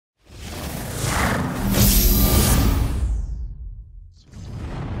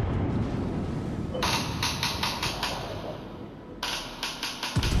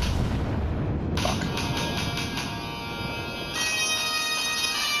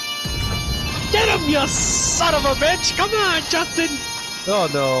you son of a bitch! Come on, Justin! Oh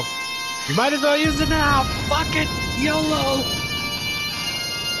no. You might as well use it now! Fuck it! YOLO!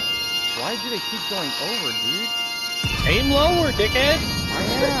 Why do they keep going over, dude? Aim lower, dickhead! I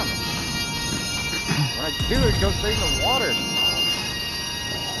am! When I do, it goes straight in the water.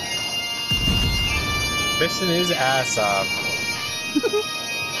 Fixing his ass up.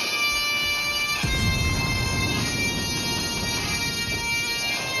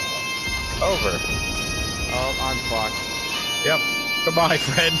 Over. Oh, I'm fucked. Yep. Goodbye,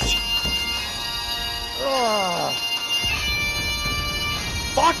 friend. Oh.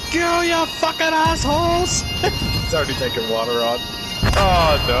 Fuck you, you fucking assholes! It's already taking water on.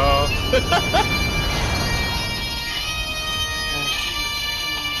 Oh no.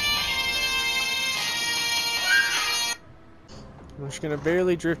 I'm just gonna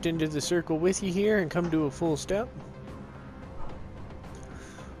barely drift into the circle with you here and come to a full step.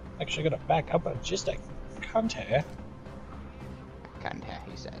 Actually, gonna back up just a cunt here. Cunt,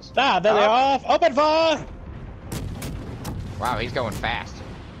 he says. Ah, there they are! Open fire! Wow, he's going fast.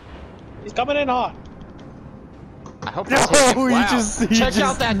 He's coming in hot. I hope No, that's him. Wow. Check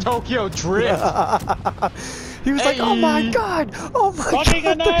out that Tokyo drift. He was like, oh my god! Oh my god! Fucking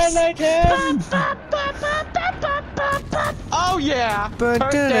annihilate him! Oh yeah! Turn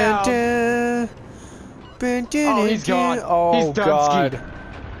down. Oh, he's gone. Oh he's done god. ski.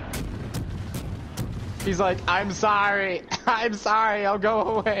 He's like, I'm sorry. I'm sorry. I'll go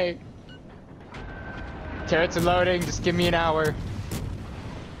away. Turrets are loading. Just give me an hour.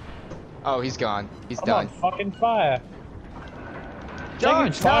 Oh, he's gone. He's done. I'm on fucking fire.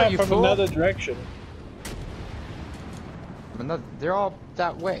 Taking fire you from fool. another direction. They're all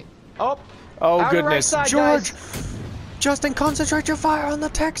that way. Oh. Oh goodness, right side, George! guys. Justin, concentrate your fire on the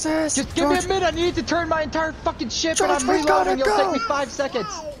Texas! Just give me a minute, I need to turn my entire fucking ship George, and I'm we gotta reloading, it'll go. take me 5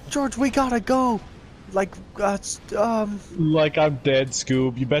 seconds. George, we gotta go! Like, Like I'm dead,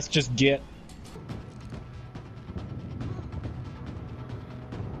 Scoob. You best just get.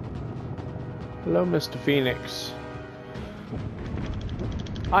 Hello, Mr. Phoenix.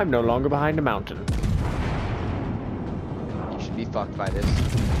 I'm no longer behind a mountain. You should be fucked by this.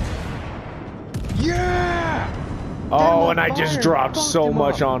 Yeah! Oh, and I just dropped so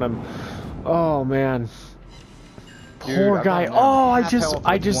much on him. Oh man. Dude, Poor guy. Oh, I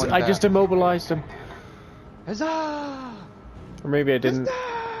just immobilized him. Huzzah! Or maybe I didn't.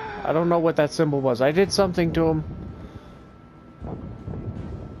 Huzzah! I don't know what that symbol was. I did something to him.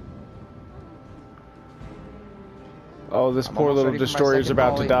 Oh, this poor little destroyer's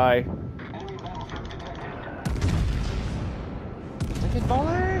about to die. Second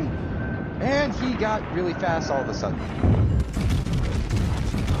volley! And he got really fast all of a sudden.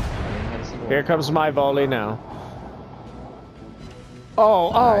 Here comes my volley now.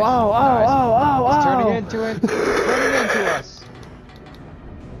 Oh, oh. He's turning into it. Turning into us.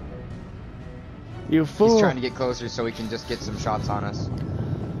 You fool. He's trying to get closer so he can just get some shots on us.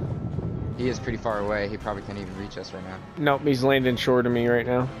 He is pretty far away. He probably can't even reach us right now. Nope, he's landing short of me right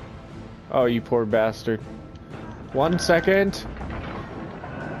now. Oh, you poor bastard. 1 second.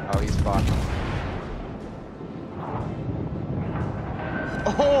 Oh, he's fucked.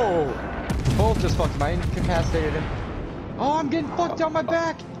 Oh! Bolt just fucked. Mine incapacitated him. Oh, I'm getting fucked down my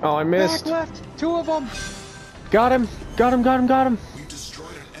back. Oh, I missed. Back left. 2 of them. Got him. Got him.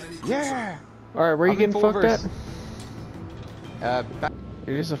 Yeah. Alright, where are you getting fucked at? Back.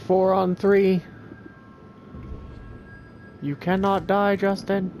 It is a 4-on-3. You cannot die,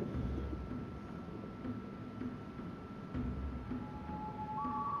 Justin.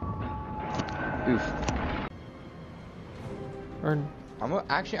 Oof. Earn. I'm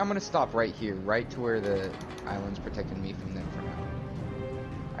gonna stop right here, right to where the island's protecting me from them for now.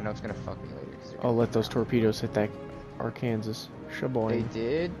 I know it's gonna fuck me later. Oh, let those torpedoes hit that Arkansas. Shaboy. They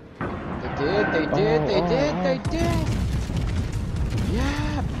did. They did.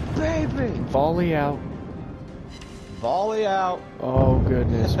 Yeah, baby. Volley out. Volley out. Oh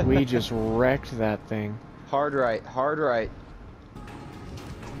goodness, we just wrecked that thing. Hard right.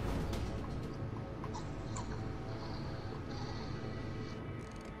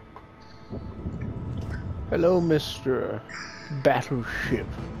 Hello, Mr. Battleship.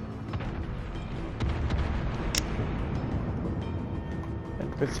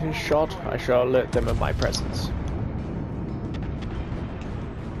 And with his shot, I shall alert them of my presence.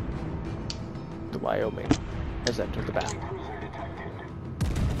 The Wyoming has entered the battle.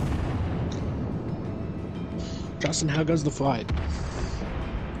 Justin, how goes the flight?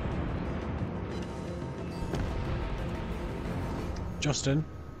 Justin?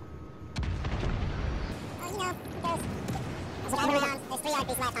 You know, there's a guy around this 3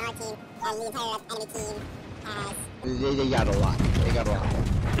 archers left on our team, and the entire enemy team has... They got a lot. They got a lot.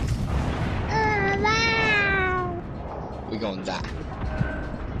 We gonna die.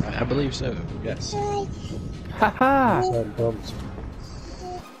 I believe so, yes. Haha!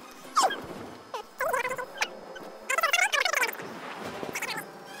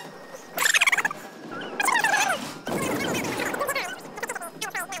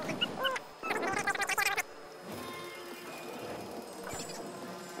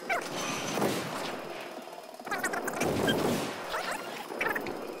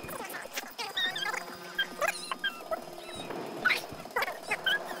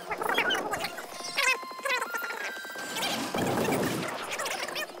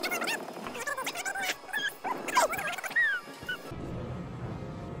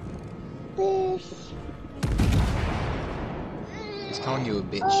 He's calling you a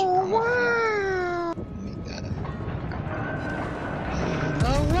bitch. Oh, wow. Make that up.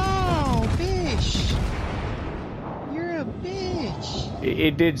 Oh wow, bitch! You're a bitch.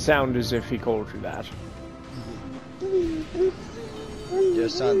 It did sound as if he called you that. Your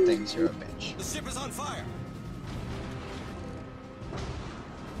son thinks you're a bitch. The ship is on fire.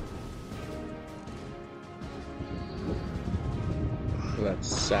 Well, that's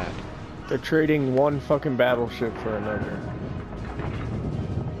sad. They're trading one fucking battleship for another.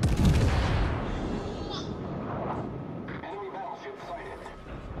 Enemy battleship sighted.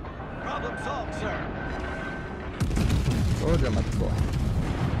 Problem solved, sir. What am I for?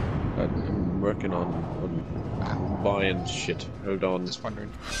 I'm working on buying shit. Hold on. Just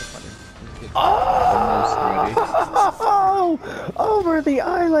wondering. Almost ready. Oh! Over the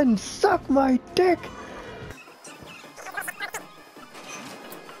island! Suck my dick!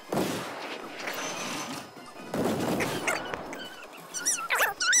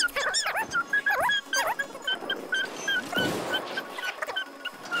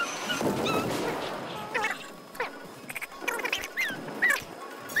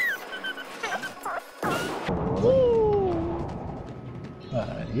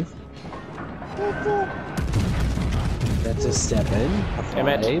 That's a 7, a 5, Damn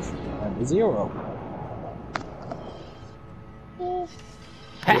it. and a 0.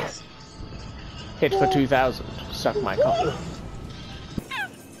 Yes. Hit for 2,000. Suck my cock.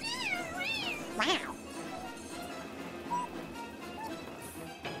 Wow.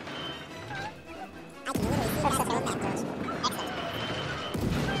 I can literally see that those macros. Excellent.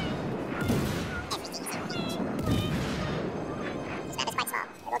 This map is quite small.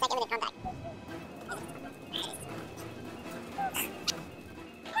 It will take limited contact.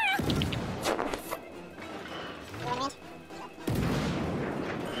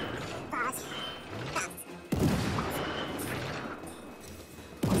 Pause.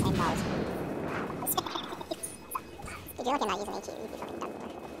 Same balls. If you're looking at using HE, you'd be fucking done for.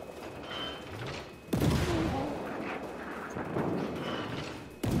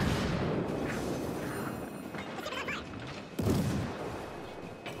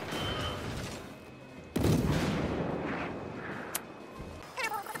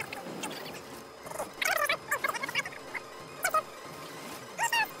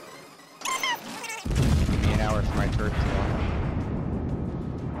 Give me an hour for my turret to launch.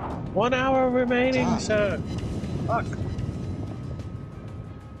 1 hour remaining, sir. Fuck.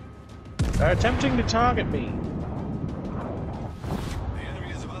 They're attempting to target me. The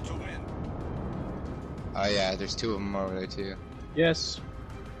enemy is about to win. Oh yeah, there's 2 of them over there too. Yes.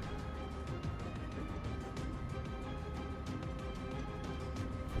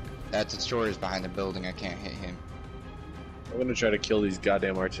 That destroyer's behind the building. I can't hit him. I'm gonna try to kill these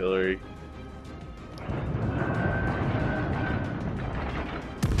goddamn artillery.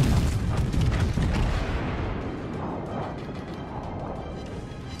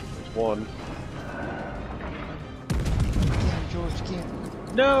 There's one. Damn, George,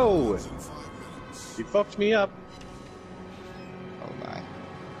 can't. No! He fucked me up. Oh my.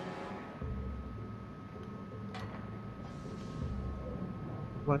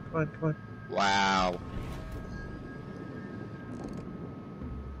 Come on, come on, come on. Wow.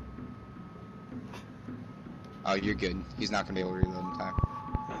 Oh, you're good. He's not gonna be able to reload in time.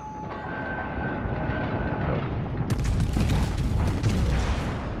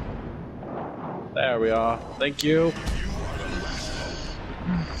 There we are. Thank you.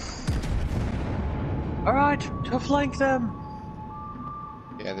 Alright, to flank them!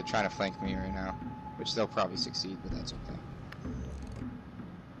 Yeah, they're trying to flank me right now, which they'll probably succeed, but that's okay.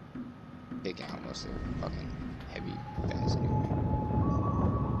 Taking out most of their fucking heavy guys anyway.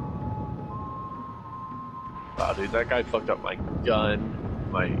 Wow, dude, that guy fucked up my gun,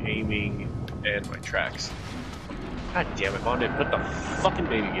 my aiming, and my tracks. God damn it, Monday, put the fucking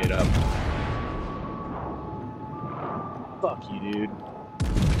baby gate up. Fuck you, dude.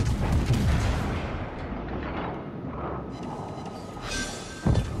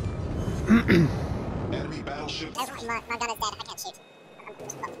 Enemy battleship. My gun is dead. I can't shoot.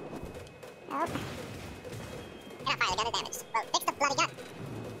 Nope. Cannot fire. The gun is damaged. Bro, fix the bloody gun.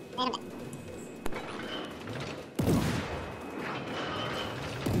 Wait a minute.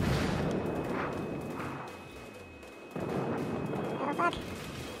 Oh, fuck.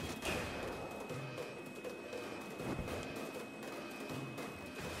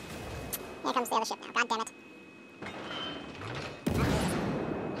 Here comes the other ship now. God damn it.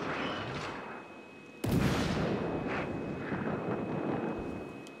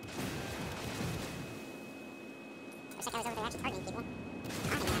 Looks like I was over there actually targeting people.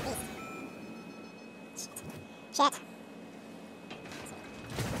 Targeting that beast. Shit.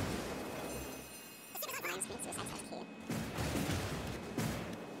 Lines, commit suicide, that's cute.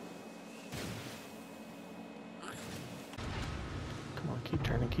 Come on, keep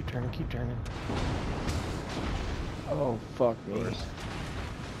turning, keep turning, keep turning. Oh, fuck me.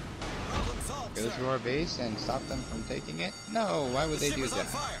 Problem solved, Go sir. to our base and stop them from taking it? No, why would The they ship do is on that?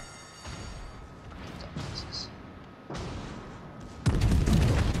 fire. Dumbasses.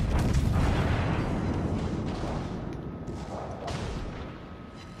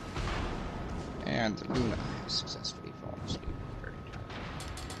 And Luna has successfully fallen asleep. Very good.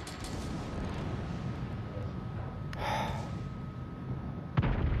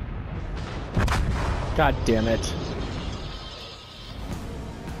 God damn it.